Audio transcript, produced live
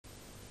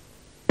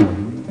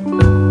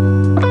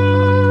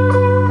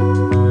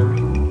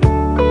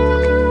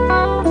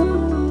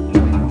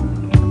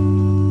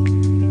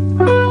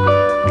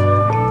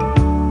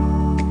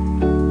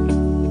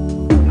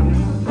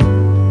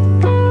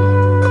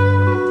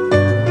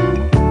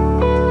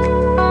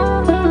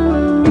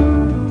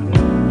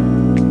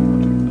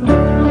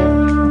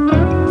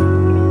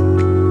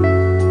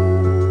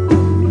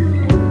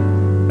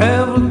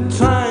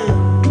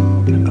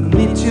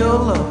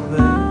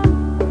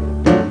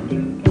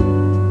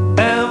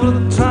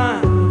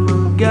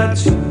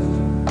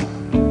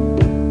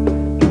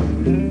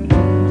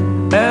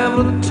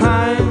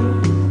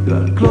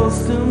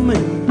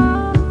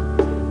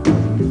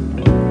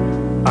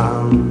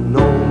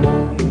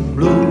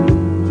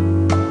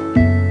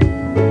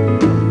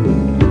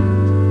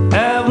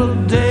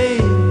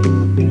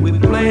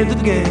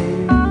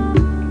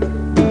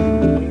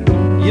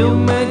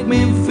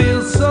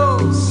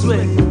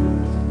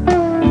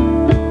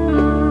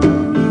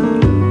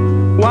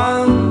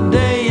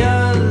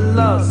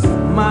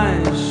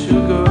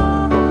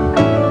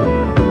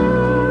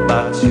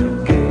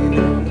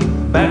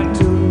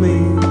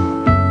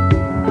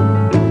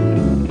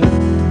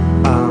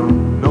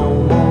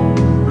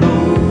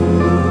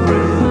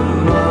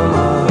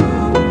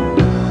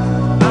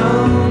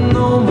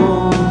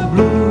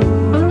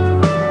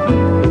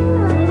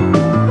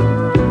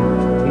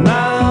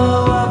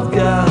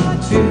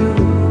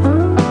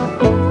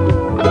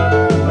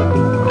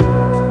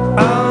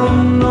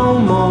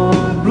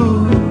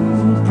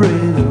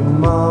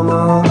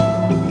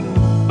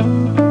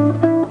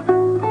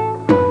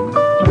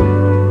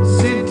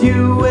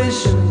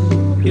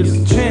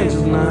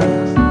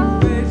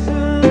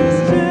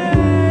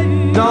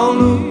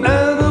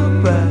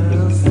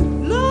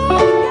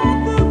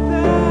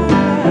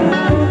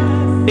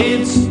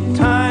It's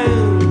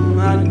time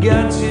I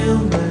got you,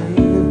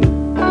 babe.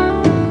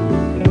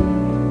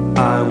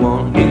 I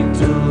want it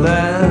to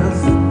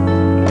last.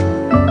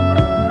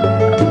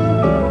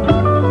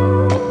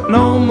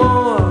 No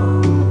more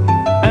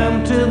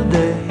empty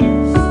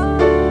days,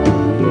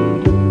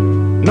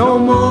 no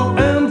more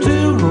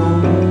empty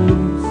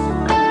rooms.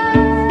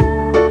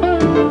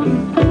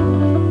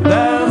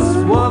 That's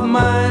what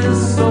my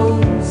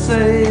soul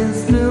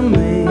says to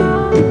me.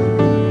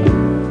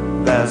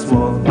 That's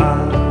what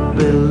I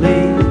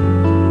believe.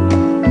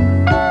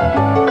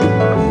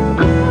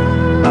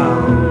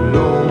 I'm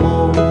no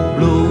more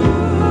blue,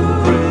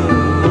 pretty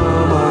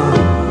mama.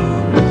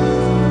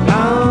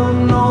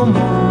 I'm no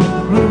more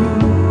blue.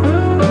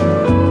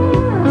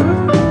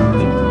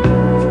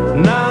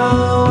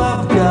 Now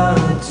I've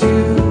got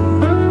you.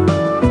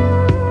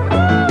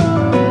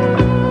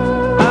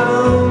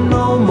 I'm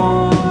no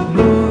more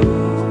blue,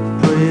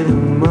 pretty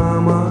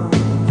mama.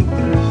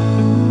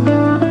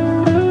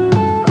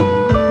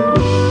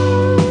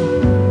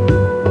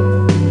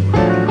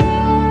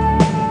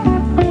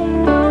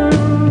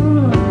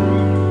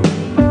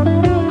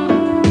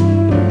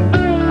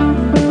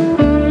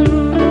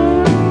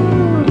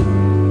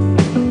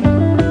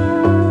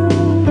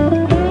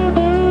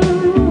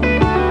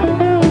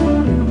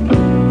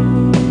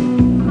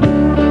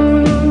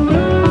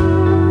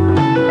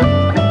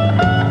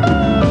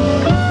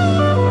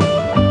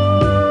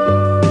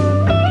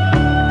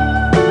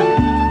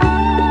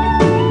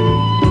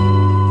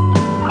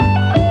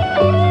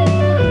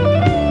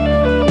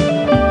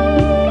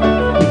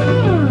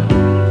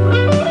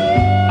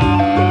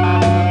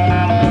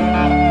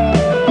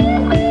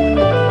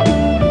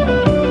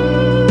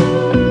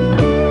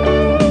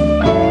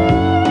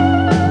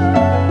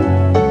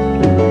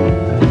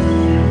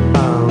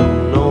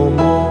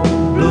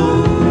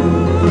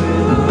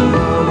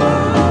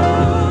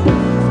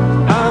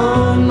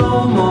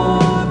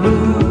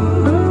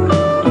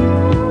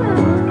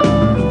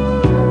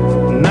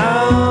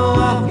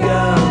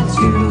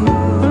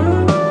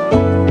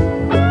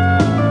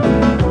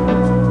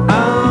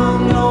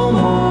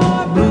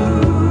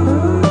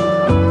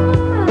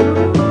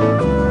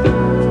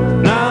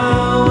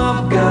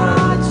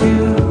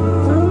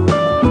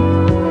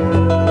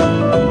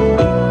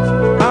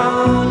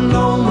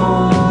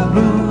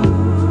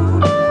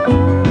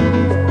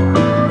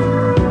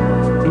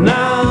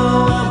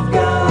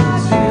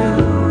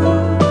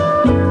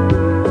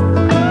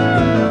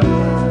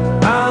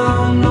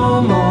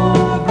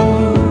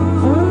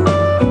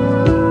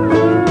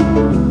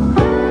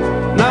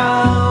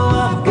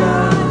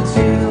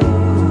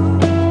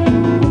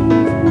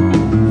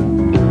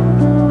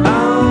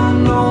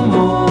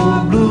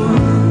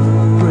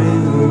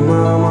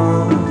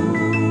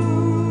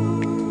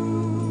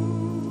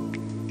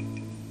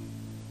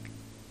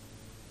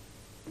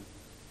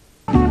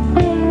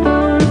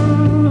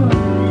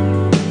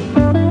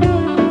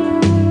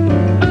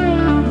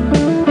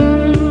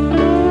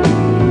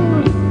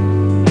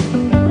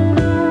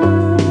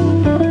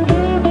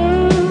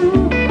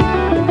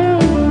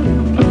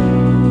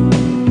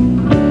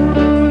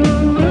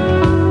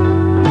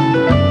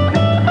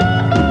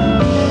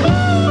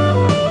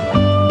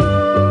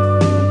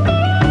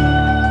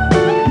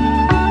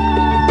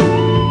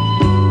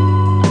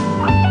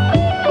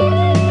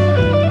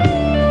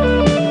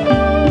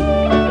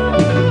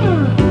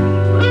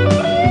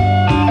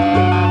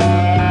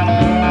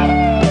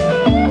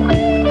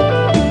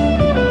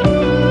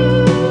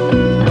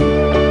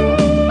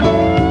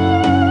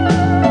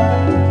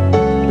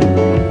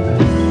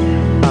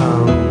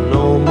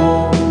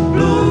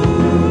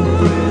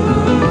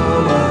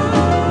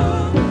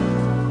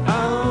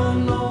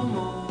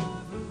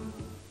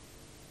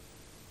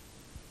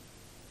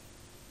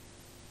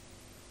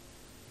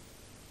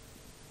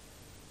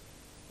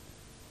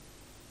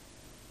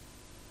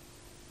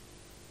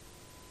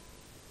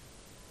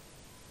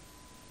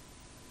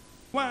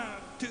 One,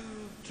 two,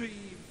 three,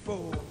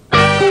 four.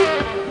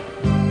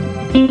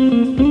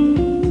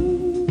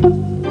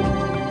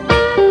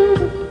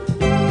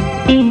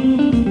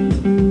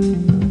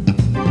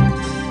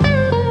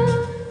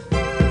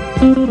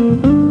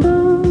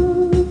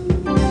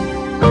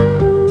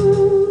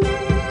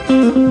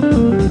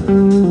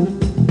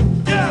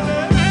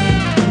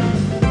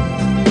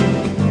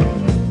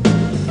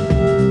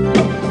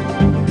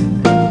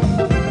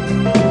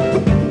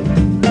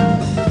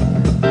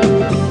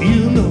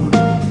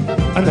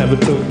 I never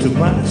talk too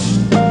much.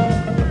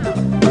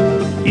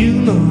 You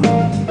know,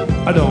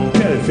 I don't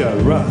care if you're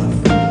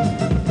rough.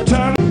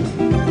 Turn,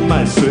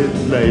 my sweet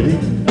lady,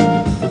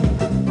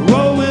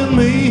 roll with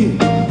me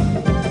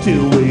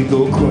till we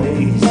go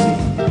crazy.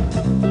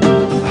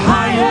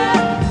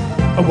 Higher,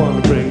 I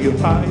wanna bring you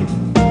high.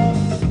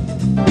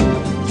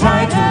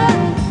 Tighter,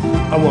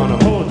 I wanna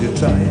hold you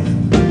tight.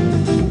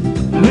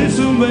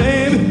 Listen,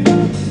 baby,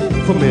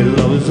 for me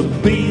love is a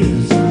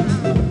beast.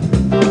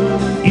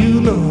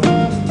 You know,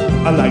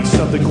 I like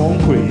something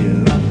concrete.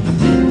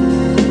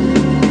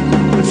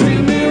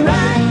 Treat me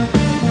right,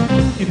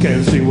 you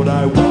can't see what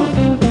I want.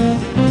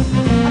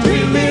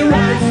 Treat me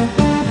right,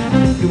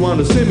 you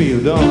wanna see me,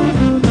 you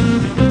don't.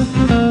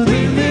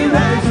 Treat me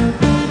right,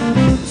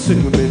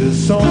 sing with me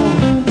this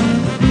song.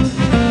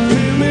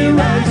 Treat me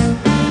right,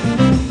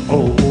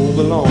 oh, move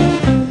along.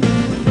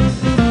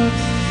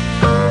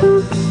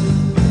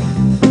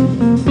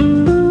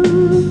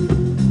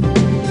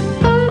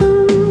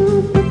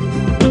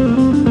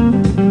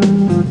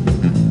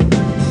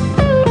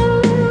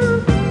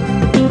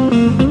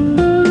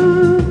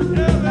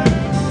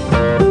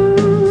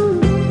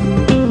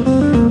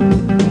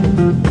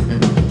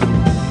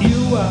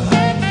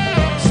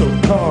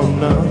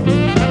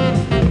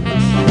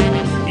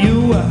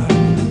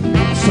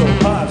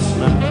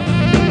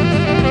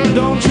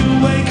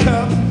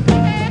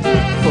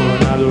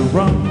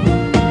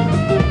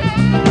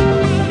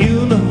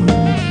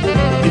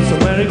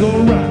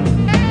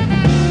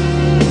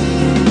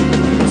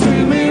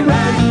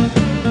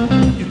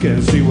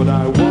 See what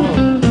I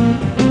want.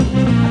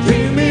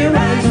 Treat me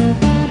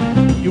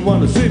right. You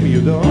wanna see me,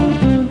 you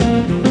don't.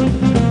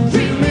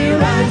 Treat me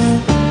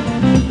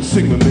right.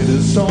 Sing with me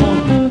this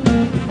song.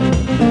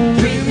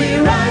 Treat me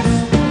right.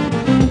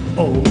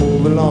 Oh,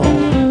 move along.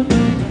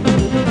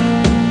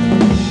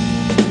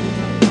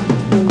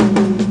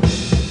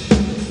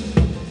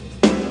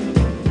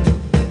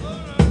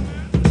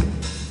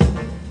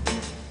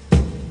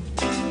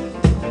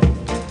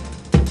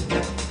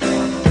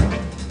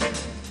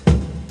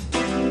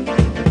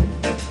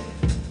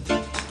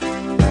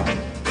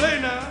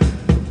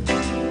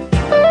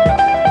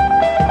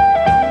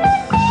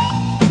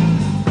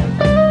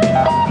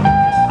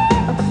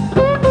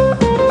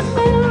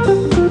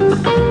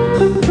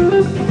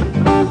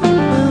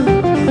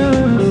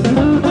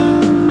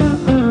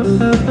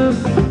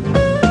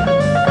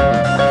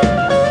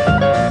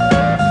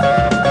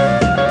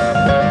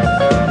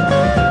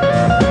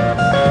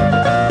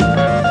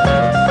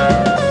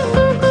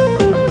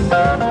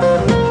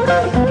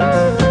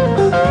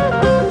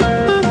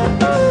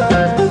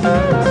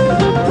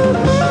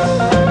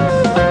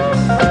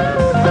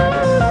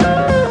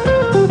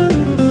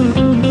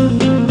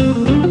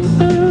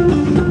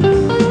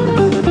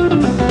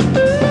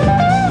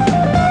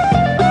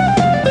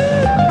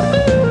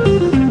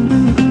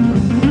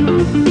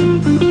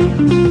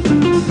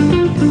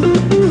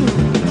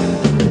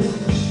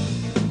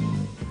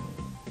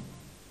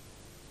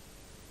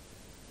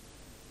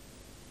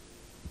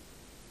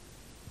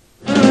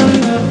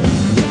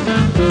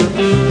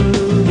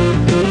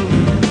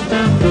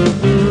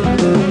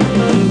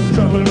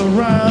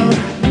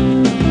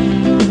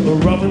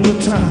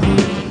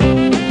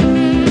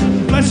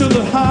 Flash of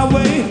the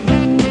highway,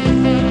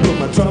 put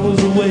my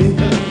troubles away.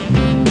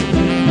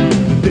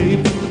 The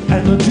deep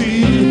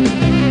energy,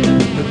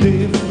 the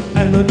deep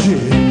energy,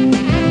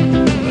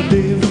 the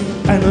deep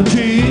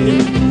energy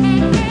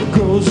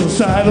goes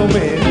inside of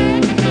me.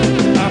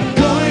 I'm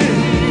going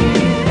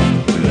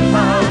to the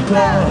high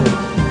cloud,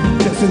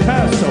 yes it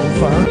has some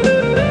fun.